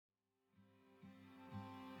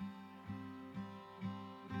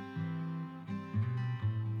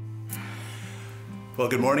Well,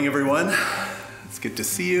 good morning, everyone. It's good to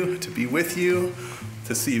see you, to be with you,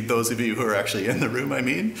 to see those of you who are actually in the room,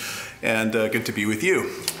 and good to be with you.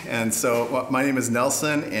 And so my name is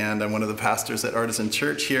Nelson, and I'm one of the pastors at Artisan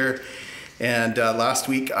Church here. And last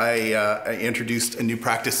week, I introduced a new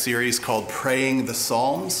practice series called Praying the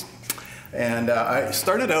Psalms. And I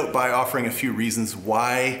started out by offering a few reasons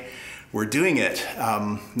why we're doing it.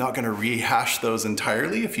 Not going to rehash those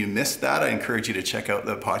entirely. If you missed that, I encourage you to check out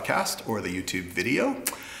the podcast or the YouTube video.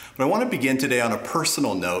 But I want to begin today on a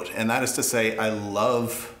personal note, and that is to say, I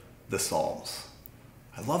love the Psalms.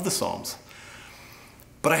 I love the Psalms.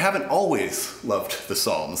 But I haven't always loved the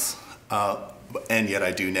Psalms, and yet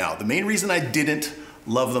I do now. The main reason I didn't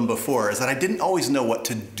love them before is that I didn't always know what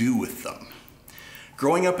to do with them.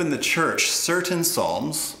 Growing up in the church, certain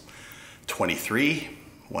Psalms, 23,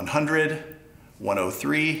 100,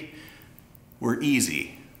 103, were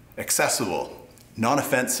easy, accessible,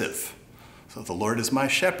 non-offensive. So the Lord is my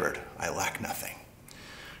shepherd, I lack nothing.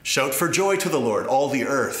 Shout for joy to the Lord, all the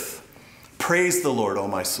earth. Praise the Lord, O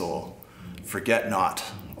my soul. Forget not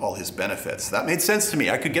all his benefits. That made sense to me.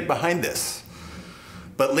 I could get behind this.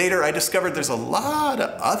 But later I discovered there's a lot of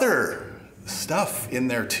other stuff in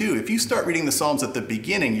there too. If you start reading the Psalms at the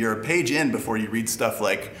beginning, you're a page in before you read stuff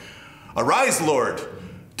like, "Arise, Lord.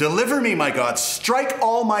 Deliver me, my God. Strike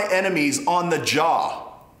all my enemies on the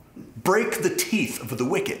jaw. Break the teeth of the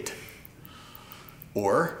wicked."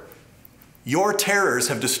 Or, "Your terrors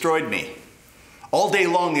have destroyed me. All day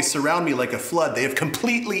long they surround me like a flood. They have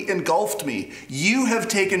completely engulfed me. You have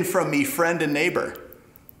taken from me friend and neighbor.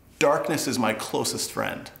 Darkness is my closest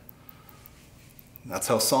friend." That's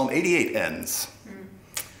how Psalm 88 ends.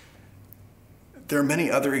 There are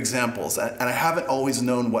many other examples, and I haven't always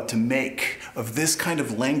known what to make of this kind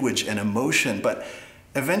of language and emotion, but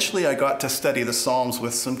eventually I got to study the Psalms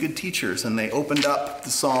with some good teachers, and they opened up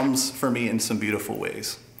the Psalms for me in some beautiful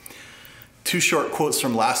ways. Two short quotes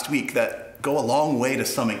from last week that go a long way to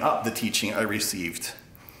summing up the teaching I received.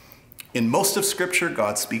 In most of Scripture,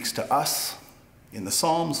 God speaks to us. In the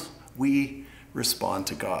Psalms, we respond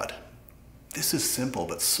to God. This is simple,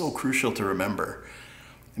 but so crucial to remember.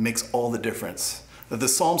 It makes all the difference. That the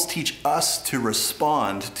Psalms teach us to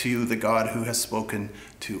respond to the God who has spoken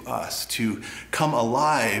to us, to come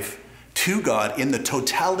alive to God in the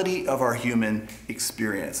totality of our human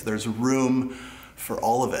experience. There's room for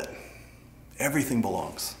all of it. Everything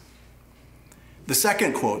belongs. The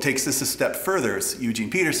second quote takes this a step further. It's Eugene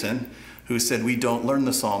Peterson, who said, "We don't learn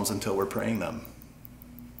the Psalms until we're praying them."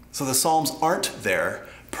 So the Psalms aren't there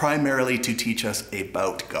primarily to teach us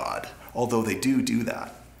about God, although they do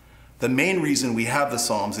that. The main reason we have the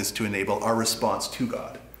Psalms is to enable our response to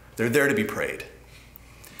God. They're there to be prayed.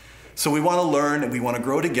 So we want to learn and we want to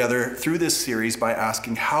grow together through this series by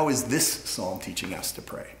asking, how is this Psalm teaching us to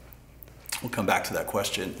pray? We'll come back to that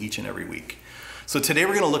question each and every week. So today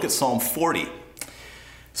we're going to look at Psalm 40.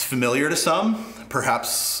 It's familiar to some,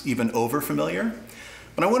 perhaps even over familiar.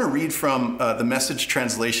 But I want to read from the Message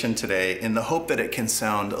translation today in the hope that it can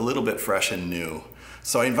sound a little bit fresh and new.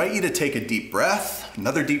 So I invite you to take a deep breath,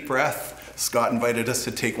 another deep breath. Scott invited us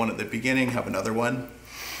to take one at the beginning, have another one.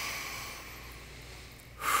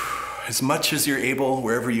 As much as you're able,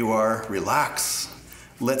 wherever you are, relax.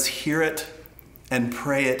 Let's hear it and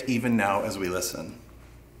pray it even now as we listen.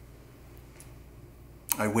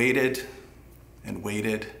 I waited and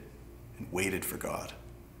waited and waited for God.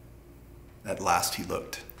 At last he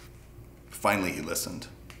looked. Finally he listened.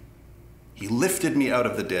 He lifted me out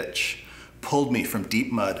of the ditch, pulled me from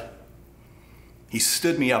deep mud. He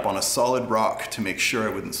stood me up on a solid rock to make sure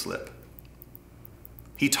I wouldn't slip.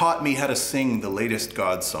 He taught me how to sing the latest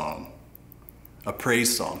God song, a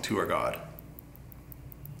praise song to our God.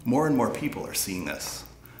 More and more people are seeing this.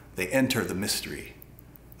 They enter the mystery,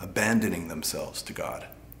 abandoning themselves to God.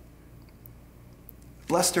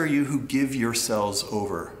 Blessed are you who give yourselves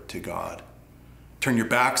over to God. Turn your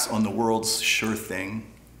backs on the world's sure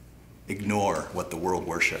thing. Ignore what the world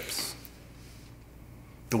worships.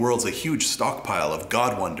 The world's a huge stockpile of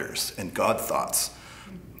God wonders and God thoughts.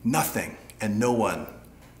 Nothing and no one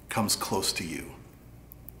comes close to you.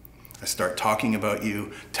 I start talking about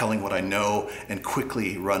you, telling what I know, and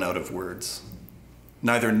quickly run out of words.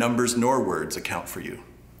 Neither numbers nor words account for you.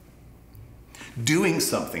 Doing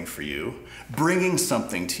something for you, bringing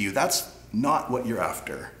something to you, that's not what you're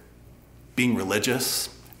after. Being religious,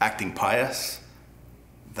 acting pious,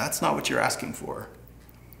 that's not what you're asking for.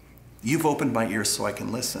 You've opened my ears so I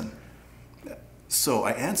can listen. So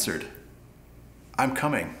I answered, I'm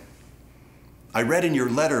coming. I read in your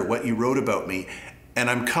letter what you wrote about me, and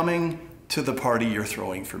I'm coming to the party you're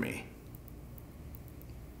throwing for me.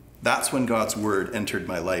 That's when God's word entered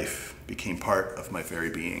my life, became part of my very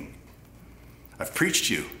being. I've preached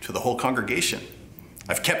you to the whole congregation.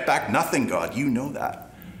 I've kept back nothing, God. You know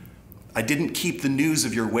that. I didn't keep the news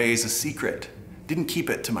of your ways a secret. Didn't keep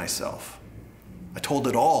it to myself. I told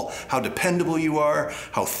it all, how dependable you are,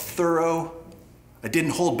 how thorough. I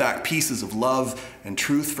didn't hold back pieces of love and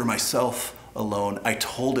truth for myself alone. I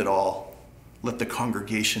told it all. Let the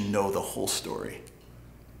congregation know the whole story.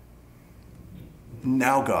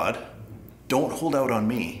 Now, God, don't hold out on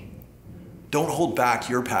me. Don't hold back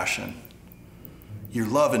your passion. Your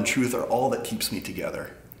love and truth are all that keeps me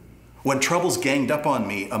together. When troubles ganged up on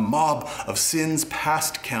me, a mob of sins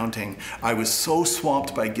past counting, I was so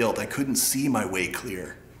swamped by guilt I couldn't see my way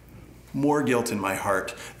clear. More guilt in my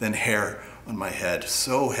heart than hair on my head,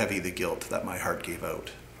 so heavy the guilt that my heart gave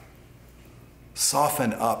out.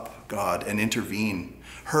 Soften up, God, and intervene.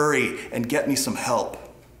 Hurry and get me some help,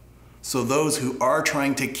 so those who are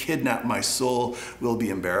trying to kidnap my soul will be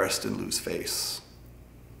embarrassed and lose face.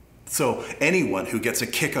 So anyone who gets a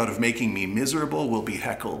kick out of making me miserable will be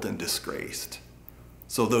heckled and disgraced.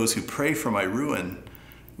 So those who pray for my ruin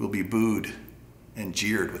will be booed and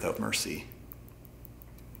jeered without mercy.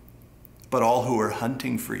 But all who are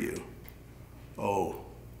hunting for you, oh,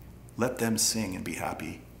 let them sing and be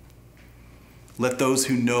happy. Let those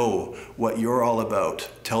who know what you're all about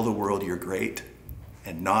tell the world you're great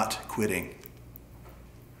and not quitting.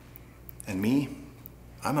 And me,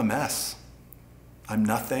 I'm a mess. I'm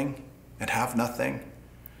nothing and have nothing.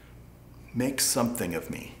 Make something of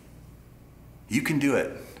me. You can do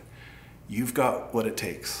it. You've got what it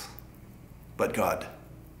takes. But God,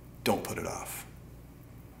 don't put it off.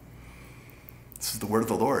 This is the word of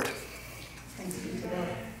the Lord. Thanks be to God.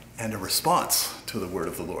 And a response to the word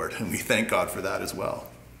of the Lord, and we thank God for that as well.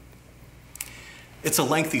 It's a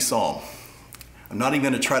lengthy psalm. I'm not even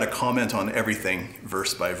going to try to comment on everything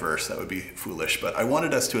verse by verse. That would be foolish, but I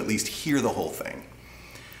wanted us to at least hear the whole thing.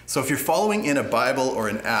 So if you're following in a Bible or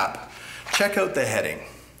an app, check out the heading.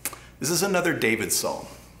 This is another David psalm,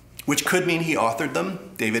 which could mean he authored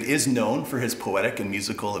them. David is known for his poetic and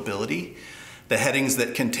musical ability. The headings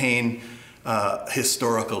that contain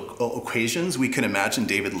historical occasions, we can imagine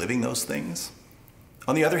David living those things.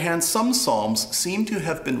 On the other hand, some psalms seem to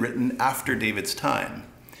have been written after David's time.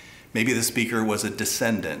 Maybe the speaker was a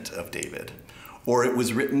descendant of David, or it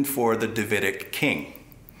was written for the Davidic king.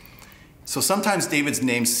 So sometimes David's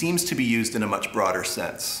name seems to be used in a much broader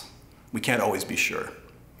sense. We can't always be sure.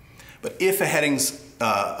 But if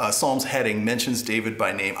a psalm's heading mentions David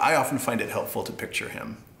by name, I often find it helpful to picture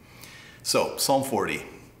him. So, Psalm 40.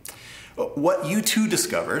 What U2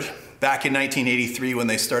 discovered back in 1983 when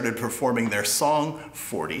they started performing their song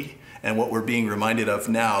 40, and what we're being reminded of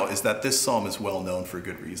now, is that this psalm is well known for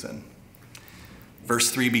good reason. Verse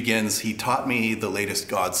 3 begins, "He taught me the latest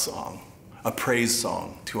God song, a praise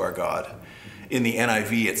song to our God." In the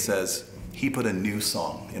NIV it says, "He put a new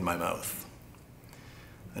song in my mouth."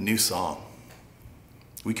 A new song.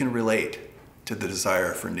 We can relate to the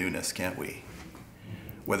desire for newness, can't we?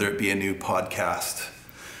 Whether it be a new podcast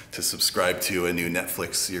to subscribe to, a new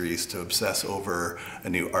Netflix series to obsess over, a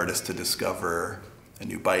new artist to discover, a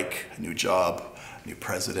new bike, a new job, a new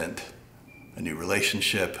president, a new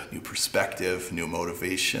relationship, new perspective, new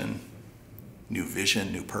motivation, new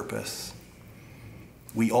vision, new purpose.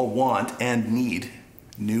 We all want and need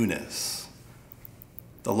newness.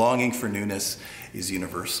 The longing for newness is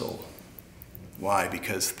universal. Why?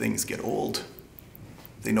 Because things get old.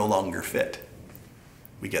 They no longer fit.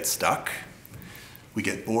 We get stuck. We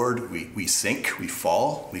get bored. We sink. We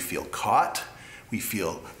fall. We feel caught. We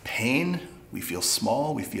feel pain. We feel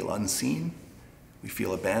small. We feel unseen. We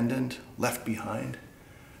feel abandoned, left behind,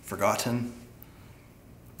 forgotten.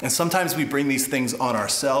 And sometimes we bring these things on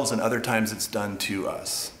ourselves, and other times it's done to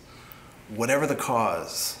us. Whatever the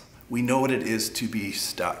cause, we know what it is to be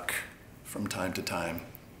stuck from time to time.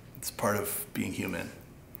 It's part of being human.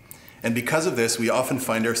 And because of this, we often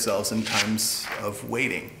find ourselves in times of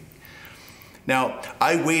waiting. Now,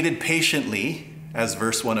 "I waited patiently," as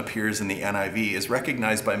verse 1 appears in the NIV, is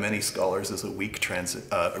recognized by many scholars as a weak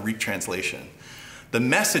translation. The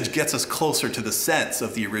Message gets us closer to the sense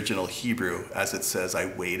of the original Hebrew, as it says, "I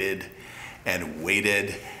waited and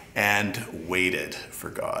waited and waited for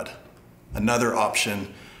God." Another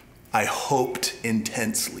option, "I hoped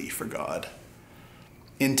intensely for God."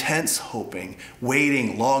 Intense hoping,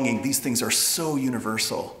 waiting, longing, these things are so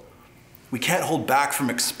universal. We can't hold back from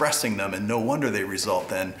expressing them, and no wonder they result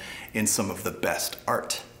then in some of the best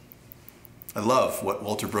art. I love what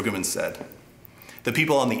Walter Brueggemann said. "The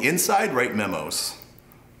people on the inside write memos.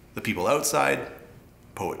 The people outside,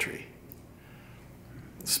 poetry."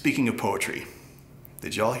 Speaking of poetry,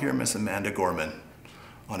 Did y'all hear Miss Amanda Gorman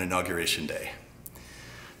on Inauguration Day?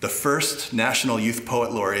 The first National Youth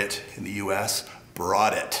Poet Laureate in the U.S.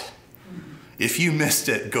 brought it. If you missed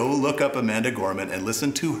it, go look up Amanda Gorman and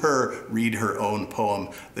listen to her read her own poem,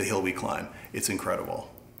 The Hill We Climb. It's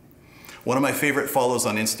incredible. One of my favorite follows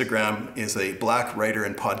on Instagram is a Black writer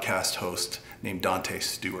and podcast host named Dante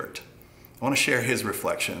Stewart. I want to share his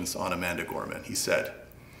reflections on Amanda Gorman. He said,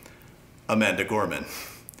 Amanda Gorman.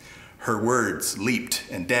 Her words leaped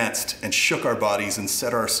and danced and shook our bodies and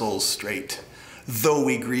set our souls straight. Though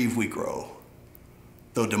we grieve, we grow.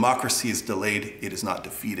 Though democracy is delayed, it is not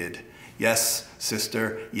defeated. Yes,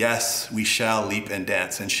 sister, yes, we shall leap and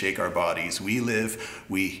dance and shake our bodies. We live,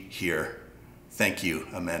 we hear. Thank you,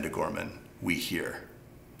 Amanda Gorman. We hear.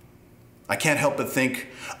 I can't help but think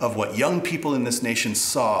of what young people in this nation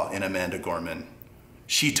saw in Amanda Gorman.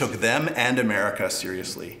 She took them and America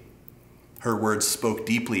seriously. Her words spoke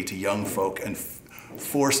deeply to young folk and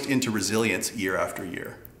forced into resilience year after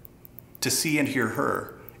year. To see and hear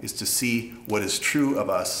her is to see what is true of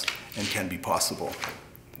us and can be possible.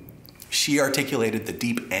 She articulated the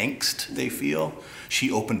deep angst they feel.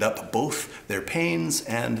 She opened up both their pains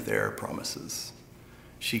and their promises.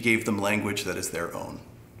 She gave them language that is their own.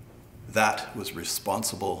 That was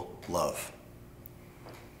responsible love.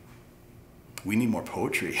 We need more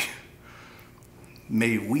poetry.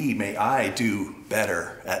 May I do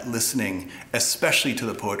better at listening, especially to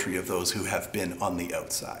the poetry of those who have been on the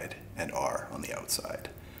outside and are on the outside.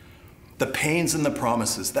 The pains and the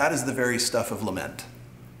promises, that is the very stuff of lament.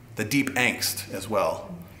 The deep angst as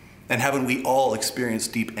well. And haven't we all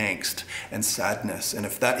experienced deep angst and sadness? And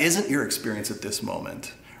if that isn't your experience at this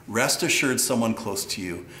moment, rest assured someone close to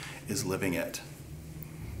you is living it.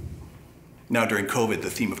 Now during COVID, the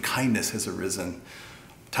theme of kindness has arisen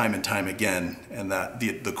time and time again, and that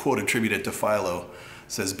the quote attributed to Philo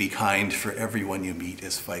says, "Be kind, for everyone you meet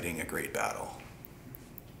is fighting a great battle."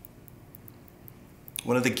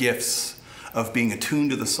 One of the gifts of being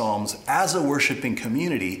attuned to the Psalms as a worshiping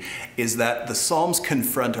community is that the Psalms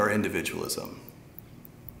confront our individualism.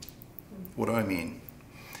 What do I mean?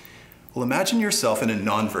 Well, imagine yourself in a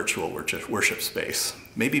non-virtual worship space.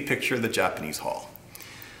 Maybe picture the Japanese hall.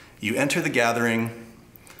 You enter the gathering,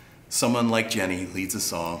 someone like Jenny leads a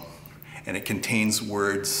song, and it contains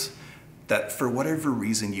words that for whatever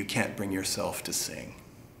reason you can't bring yourself to sing.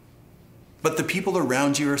 But the people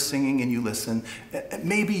around you are singing and you listen.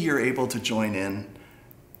 Maybe you're able to join in,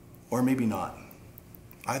 or maybe not.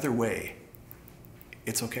 Either way,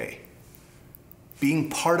 it's okay. Being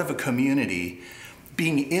part of a community,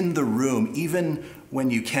 being in the room, even when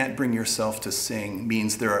you can't bring yourself to sing,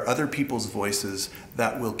 means there are other people's voices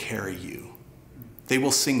that will carry you. They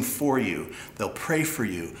will sing for you. They'll pray for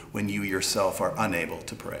you when you yourself are unable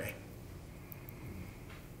to pray.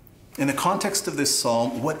 In the context of this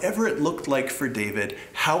psalm, whatever it looked like for David,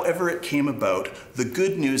 however it came about, the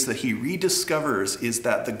good news that he rediscovers is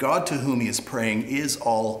that the God to whom he is praying is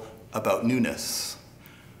all about newness.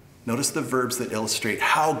 Notice the verbs that illustrate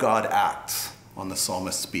how God acts on the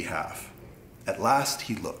psalmist's behalf. At last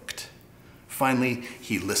he looked. Finally,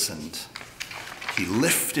 he listened. He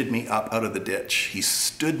lifted me up out of the ditch. He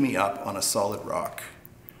stood me up on a solid rock.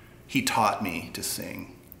 He taught me to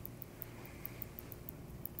sing.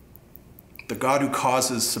 The God who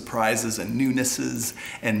causes surprises and newnesses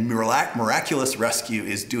and miraculous rescue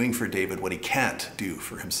is doing for David what he can't do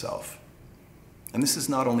for himself. And this is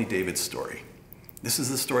not only David's story. This is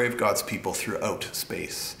the story of God's people throughout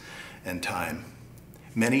space and time.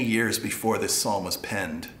 Many years before this psalm was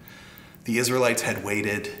penned, the Israelites had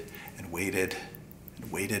waited and waited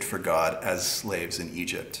and waited for God as slaves in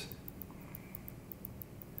Egypt.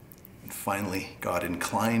 And finally, God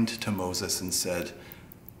inclined to Moses and said,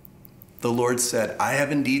 "The Lord said, I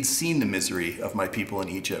have indeed seen the misery of my people in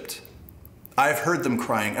Egypt. I have heard them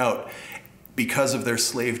crying out because of their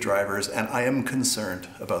slave drivers, and I am concerned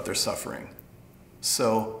about their suffering.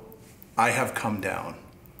 So I have come down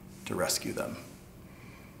to rescue them."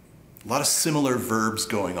 A lot of similar verbs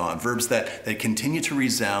going on, verbs that continue to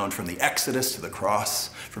resound from the Exodus to the cross,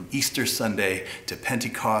 from Easter Sunday to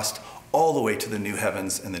Pentecost, all the way to the new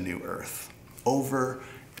heavens and the new earth. Over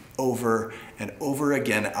and over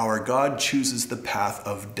again, our God chooses the path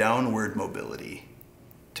of downward mobility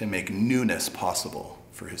to make newness possible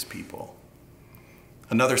for his people.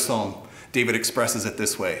 Another psalm, David expresses it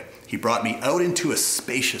this way: "He brought me out into a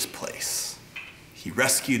spacious place. He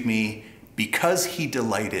rescued me because he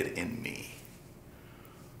delighted in me."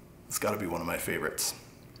 It's got to be one of my favorites.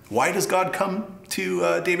 Why does God come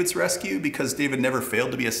to David's rescue? Because David never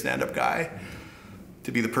failed to be a stand-up guy,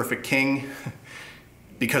 to be the perfect king.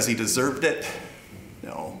 Because he deserved it?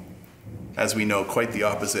 No. As we know, quite the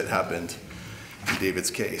opposite happened in David's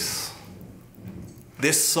case.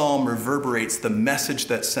 This psalm reverberates the message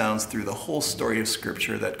that sounds through the whole story of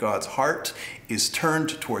Scripture, that God's heart is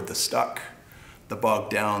turned toward the stuck, the bogged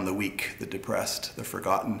down, the weak, the depressed, the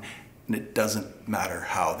forgotten, and it doesn't matter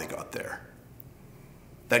how they got there.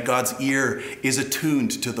 That God's ear is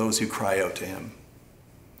attuned to those who cry out to him.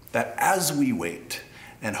 That as we wait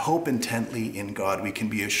and hope intently in God, we can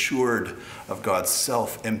be assured of God's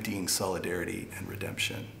self-emptying solidarity and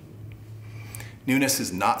redemption. Newness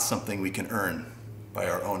is not something we can earn by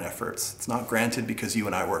our own efforts. It's not granted because you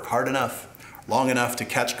and I work hard enough, long enough to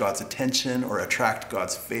catch God's attention or attract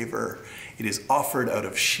God's favor. It is offered out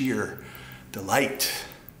of sheer delight.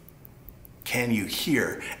 Can you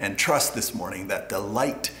hear and trust this morning that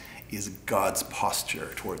delight is God's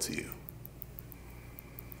posture towards you?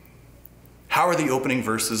 How are the opening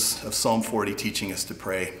verses of Psalm 40 teaching us to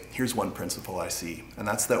pray? Here's one principle I see, and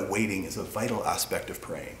that's that waiting is a vital aspect of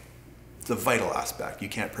praying. It's a vital aspect. You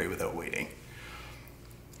can't pray without waiting.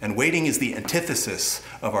 And waiting is the antithesis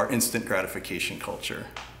of our instant gratification culture.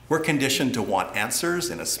 We're conditioned to want answers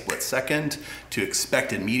in a split second, to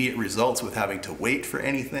expect immediate results with having to wait for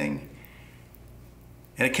anything.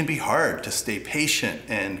 And it can be hard to stay patient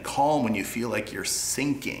and calm when you feel like you're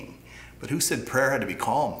sinking. But who said prayer had to be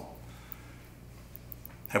calm?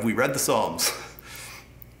 Have we read the Psalms?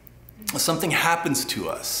 Something happens to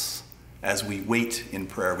us as we wait in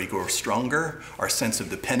prayer. We grow stronger. Our sense of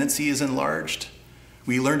dependency is enlarged.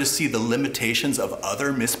 We learn to see the limitations of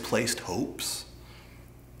other misplaced hopes.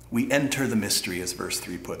 We enter the mystery, as verse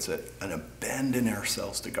 3 puts it, and abandon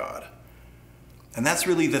ourselves to God. And that's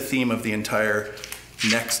really the theme of the entire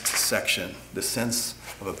next section, the sense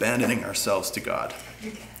of abandoning ourselves to God.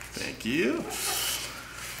 Thank you.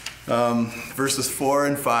 Verses 4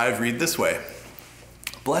 and 5 read this way.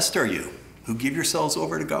 Blessed are you who give yourselves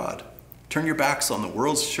over to God. Turn your backs on the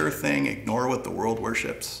world's sure thing. Ignore what the world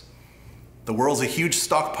worships. The world's a huge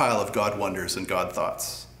stockpile of God wonders and God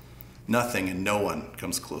thoughts. Nothing and no one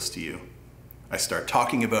comes close to you. I start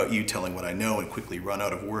talking about you, telling what I know, and quickly run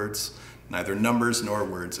out of words. Neither numbers nor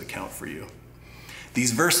words account for you.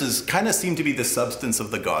 These verses kind of seem to be the substance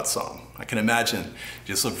of the God song. I can imagine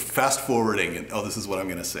just sort of fast forwarding and, oh, this is what I'm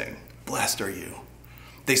going to sing. Blessed are you.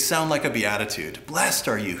 They sound like a beatitude. Blessed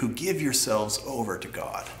are you who give yourselves over to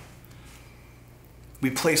God.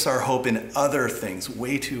 We place our hope in other things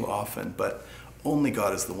way too often, but only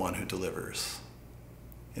God is the one who delivers.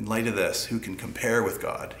 In light of this, who can compare with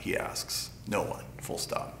God, he asks. No one, full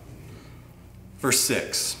stop. Verse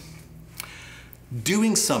 6,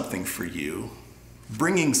 doing something for you,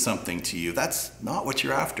 bringing something to you, that's not what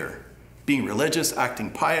you're after. Being religious, acting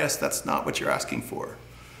pious, that's not what you're asking for.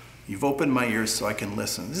 You've opened my ears so I can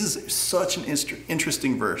listen. This is such an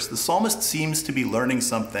interesting verse. The psalmist seems to be learning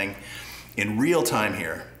something in real time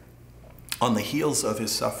here, on the heels of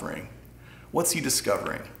his suffering. What's he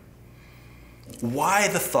discovering? Why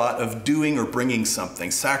the thought of doing or bringing something,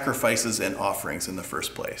 sacrifices and offerings in the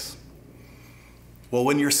first place? Well,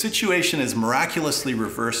 when your situation is miraculously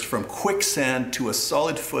reversed from quicksand to a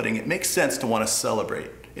solid footing, it makes sense to want to celebrate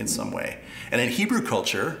in some way. And in Hebrew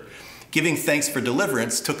culture, giving thanks for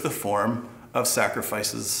deliverance took the form of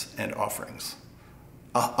sacrifices and offerings.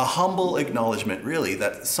 A humble acknowledgement, really,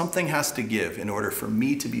 that something has to give in order for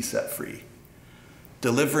me to be set free.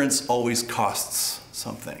 Deliverance always costs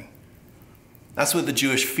something. That's what the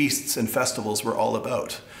Jewish feasts and festivals were all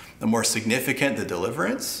about. The more significant the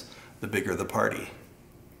deliverance, the bigger the party.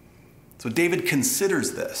 So David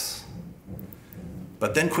considers this,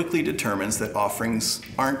 but then quickly determines that offerings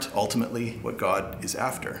aren't ultimately what God is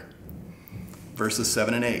after. Verses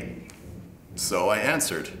 7 and 8. So I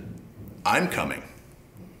answered, I'm coming.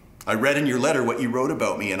 I read in your letter what you wrote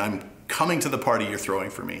about me, and I'm coming to the party you're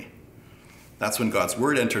throwing for me. That's when God's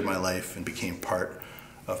word entered my life and became part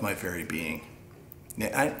of my very being.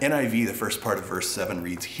 NIV, the first part of verse 7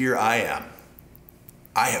 reads, here I am.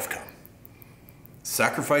 I have come.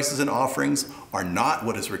 Sacrifices and offerings are not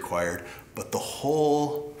what is required, but the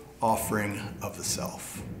whole offering of the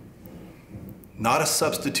self. Not a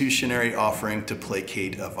substitutionary offering to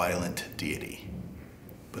placate a violent deity,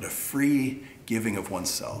 but a free giving of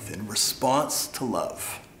oneself in response to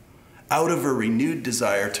love, out of a renewed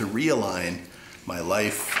desire to realign my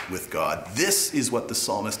life with God. This is what the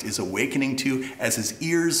psalmist is awakening to as his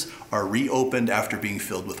ears are reopened after being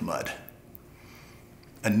filled with mud.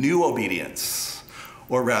 A new obedience,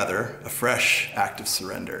 or rather, a fresh act of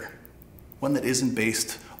surrender, one that isn't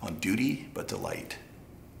based on duty but delight,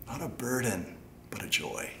 not a burden but a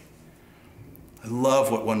joy. I love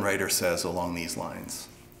what one writer says along these lines.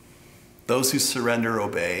 Those who surrender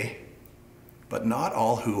obey, but not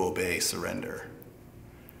all who obey surrender.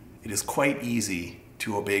 It is quite easy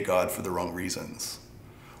to obey God for the wrong reasons.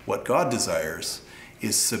 What God desires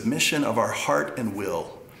is submission of our heart and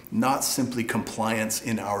will, not simply compliance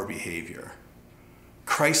in our behavior.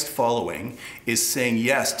 Christ following is saying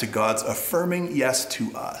yes to God's affirming yes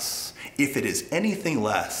to us. If it is anything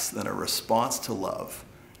less than a response to love,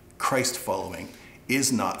 Christ following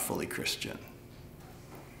is not fully Christian.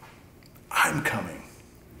 I'm coming.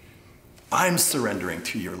 I'm surrendering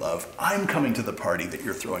to your love. I'm coming to the party that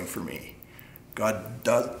you're throwing for me. God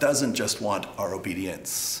doesn't just want our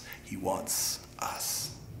obedience. He wants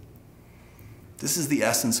us. This is the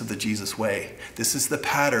essence of the Jesus way. This is the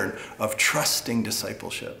pattern of trusting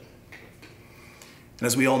discipleship. And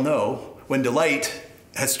as we all know, when delight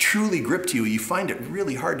has truly gripped you, you find it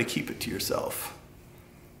really hard to keep it to yourself.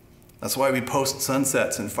 That's why we post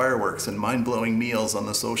sunsets and fireworks and mind-blowing meals on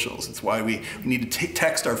the socials. It's why we need to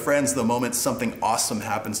text our friends the moment something awesome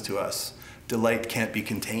happens to us. Delight can't be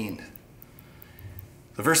contained.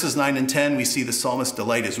 The verses 9 and 10, we see the psalmist's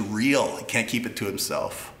delight is real. He can't keep it to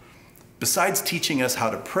himself. Besides teaching us how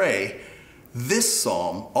to pray, this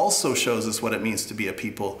psalm also shows us what it means to be a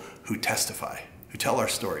people who testify, who tell our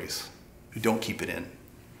stories, who don't keep it in.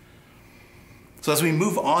 So as we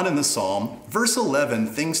move on in the psalm, verse 11,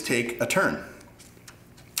 things take a turn.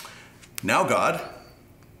 Now, God,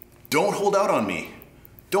 don't hold out on me.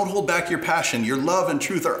 Don't hold back your passion. Your love and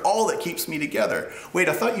truth are all that keeps me together. Wait,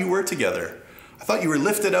 I thought you were together. I thought you were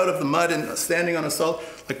lifted out of the mud and standing on a salt.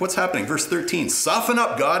 Like, what's happening? Verse 13, soften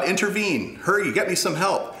up, God, intervene. Hurry, get me some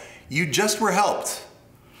help. You just were helped.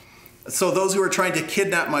 So those who are trying to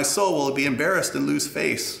kidnap my soul will be embarrassed and lose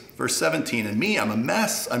face. Verse 17, and me, I'm a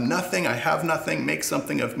mess. I'm nothing. I have nothing. Make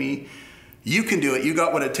something of me. You can do it. You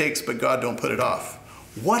got what it takes, but God, don't put it off.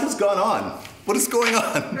 What has gone on? What is going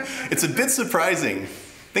on? It's a bit surprising.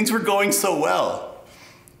 Things were going so well.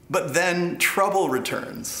 But then trouble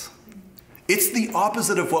returns. It's the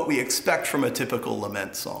opposite of what we expect from a typical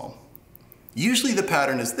lament psalm. Usually the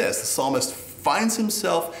pattern is this. The psalmist finds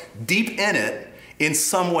himself deep in it in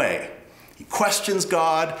some way. He questions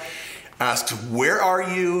God, asks, where are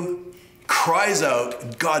you? Cries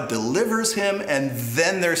out, God delivers him, and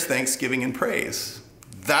then there's thanksgiving and praise.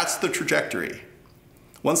 That's the trajectory.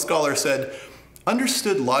 One scholar said,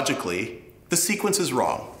 understood logically, the sequence is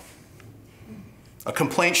wrong. A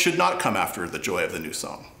complaint should not come after the joy of the new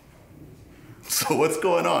song. So what's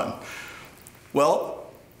going on?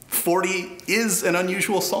 Well, 40 is an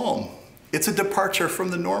unusual psalm. It's a departure from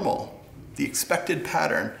the normal, the expected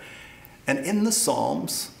pattern. And in the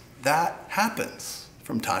Psalms, that happens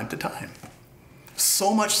from time to time.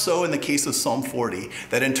 So much so in the case of Psalm 40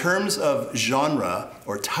 that in terms of genre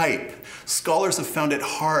or type, scholars have found it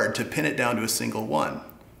hard to pin it down to a single one.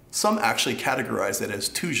 Some actually categorize it as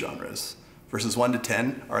two genres. Verses 1 to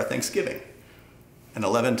 10 are a thanksgiving, and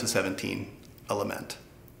 11 to 17 a lament.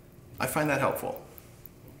 I find that helpful.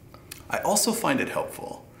 I also find it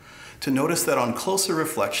helpful to notice that on closer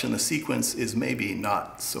reflection, the sequence is maybe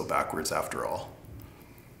not so backwards after all.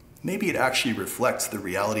 Maybe it actually reflects the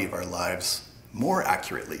reality of our lives more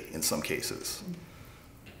accurately in some cases.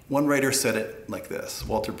 One writer said it like this,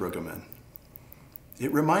 Walter Brueggemann.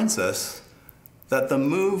 It reminds us that the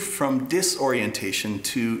move from disorientation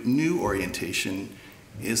to new orientation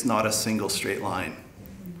is not a single straight line,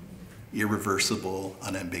 irreversible,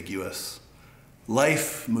 unambiguous.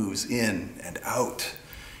 Life moves in and out.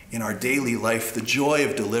 In our daily life, the joy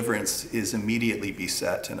of deliverance is immediately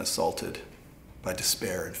beset and assaulted by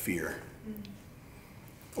despair and fear.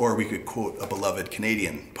 Or we could quote a beloved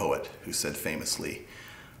Canadian poet who said famously,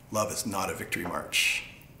 love is not a victory march.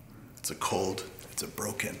 It's a cold, it's a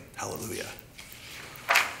broken hallelujah.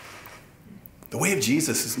 The way of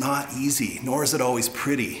Jesus is not easy, nor is it always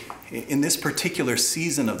pretty. In this particular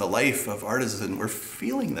season of the life of Artisan, we're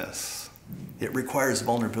feeling this. It requires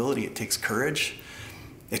vulnerability. It takes courage.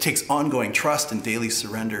 It takes ongoing trust and daily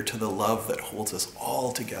surrender to the love that holds us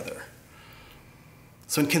all together.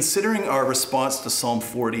 So in considering our response to Psalm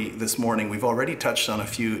 40 this morning, we've already touched on a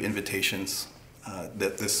few invitations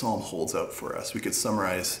that this psalm holds out for us. We could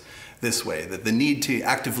summarize this way, that the need to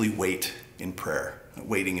actively wait in prayer.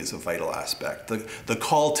 Waiting is a vital aspect. The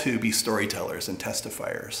call to be storytellers and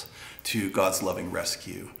testifiers to God's loving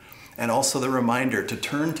rescue. And also the reminder to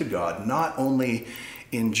turn to God not only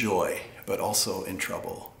in joy, but also in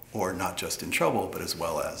trouble. Or not just in trouble, but as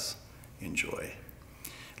well as in joy.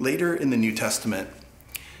 Later in the New Testament,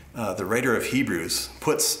 the writer of Hebrews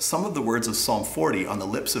puts some of the words of Psalm 40 on the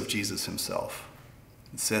lips of Jesus himself.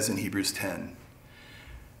 It says in Hebrews 10,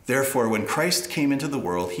 therefore, when Christ came into the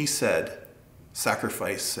world, he said,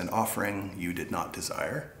 sacrifice and offering you did not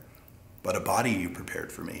desire, but a body you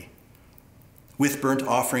prepared for me. With burnt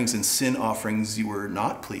offerings and sin offerings you were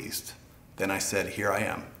not pleased. Then I said, here I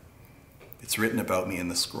am. It's written about me in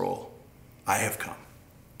the scroll. I have come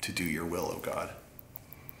to do your will, O God.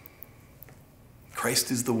 Christ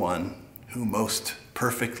is the one who most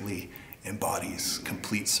perfectly embodies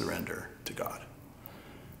complete surrender to God.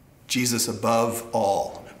 Jesus, above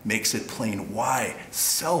all, makes it plain why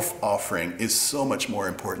self-offering is so much more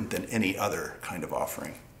important than any other kind of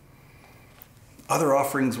offering. Other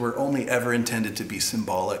offerings were only ever intended to be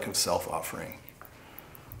symbolic of self-offering.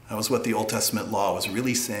 That was what the Old Testament law was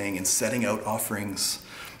really saying in setting out offerings.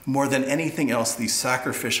 More than anything else, these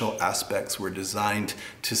sacrificial aspects were designed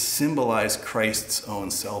to symbolize Christ's own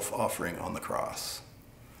self-offering on the cross.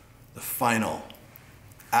 The final,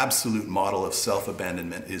 absolute model of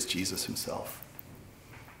self-abandonment is Jesus himself.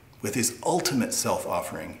 With his ultimate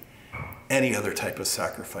self-offering, any other type of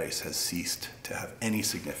sacrifice has ceased to have any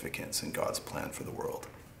significance in God's plan for the world.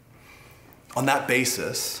 On that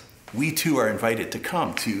basis, we too are invited to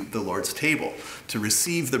come to the Lord's table, to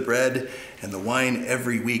receive the bread and the wine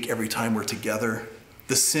every week, every time we're together,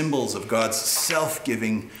 the symbols of God's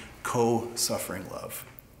self-giving, co-suffering love.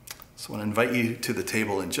 So I want to invite you to the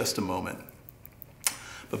table in just a moment.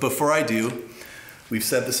 But before I do, we've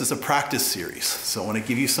said this is a practice series, so I want to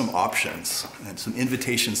give you some options and some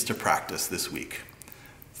invitations to practice this week.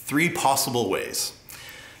 3 possible ways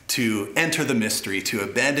to enter the mystery, to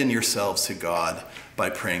abandon yourselves to God by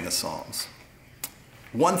praying the Psalms.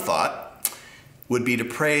 One thought would be to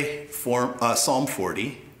pray Psalm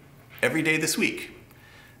 40 every day this week.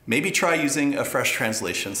 Maybe try using a fresh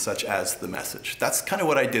translation such as the Message. That's kind of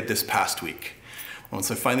what I did this past week. Once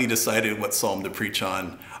I finally decided what psalm to preach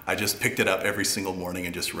on, I just picked it up every single morning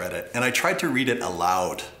and just read it. And I tried to read it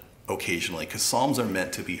aloud occasionally, because psalms are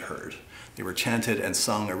meant to be heard. They were chanted and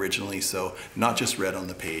sung originally, so not just read on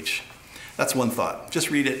the page. That's one thought. Just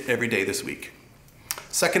read it every day this week.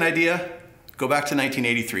 Second idea, go back to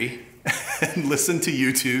 1983 and listen to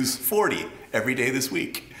U2's 40 every day this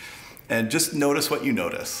week. And just notice what you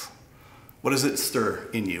notice. What does it stir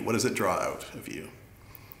in you? What does it draw out of you?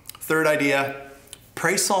 Third idea,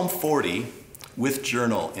 pray Psalm 40 with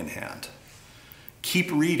journal in hand.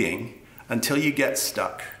 Keep reading until you get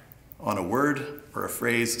stuck on a word or a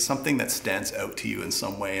phrase, something that stands out to you in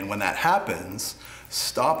some way. And when that happens,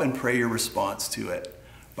 stop and pray your response to it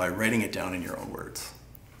by writing it down in your own words.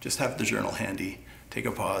 Just have the journal handy, take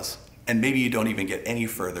a pause, and maybe you don't even get any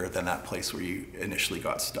further than that place where you initially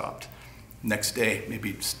got stopped. Next day,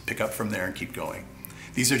 maybe just pick up from there and keep going.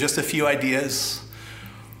 These are just a few ideas.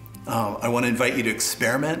 I want to invite you to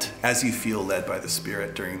experiment as you feel led by the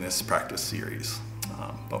Spirit during this practice series,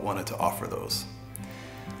 but wanted to offer those.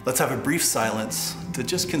 Let's have a brief silence to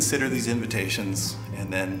just consider these invitations,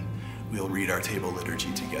 and then we'll read our table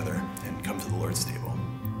liturgy together and come to the Lord's table.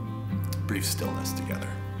 Brief stillness together.